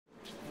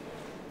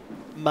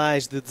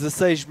Mais de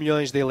 16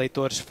 milhões de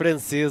eleitores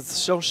franceses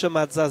são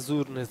chamados às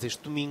urnas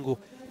este domingo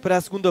para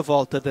a segunda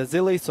volta das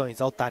eleições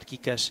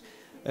autárquicas.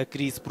 A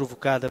crise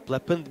provocada pela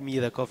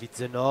pandemia da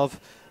Covid-19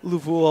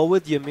 levou ao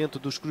adiamento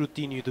do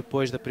escrutínio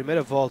depois da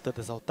primeira volta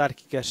das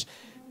autárquicas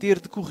ter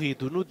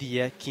decorrido no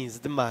dia 15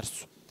 de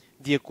março.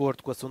 De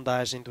acordo com a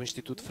sondagem do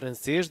Instituto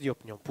Francês de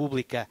Opinião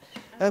Pública,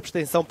 a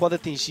abstenção pode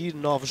atingir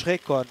novos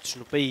recordes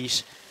no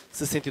país.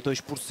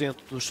 62%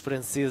 dos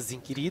franceses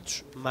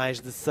inquiridos,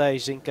 mais de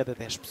 6 em cada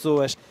 10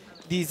 pessoas,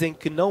 dizem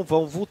que não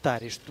vão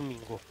votar este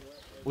domingo.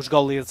 Os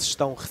gauleses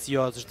estão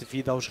receosos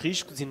devido aos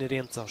riscos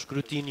inerentes ao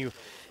escrutínio,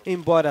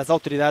 embora as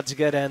autoridades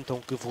garantam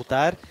que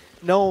votar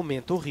não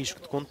aumenta o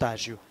risco de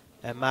contágio.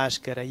 A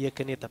máscara e a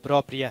caneta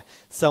própria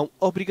são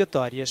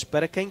obrigatórias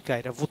para quem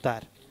queira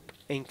votar.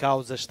 Em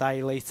causa está a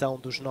eleição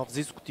dos novos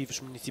executivos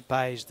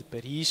municipais de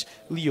Paris,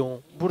 Lyon,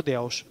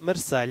 Bordeaux,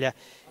 Marselha,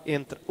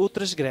 entre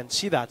outras grandes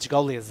cidades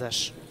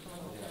gaulesas.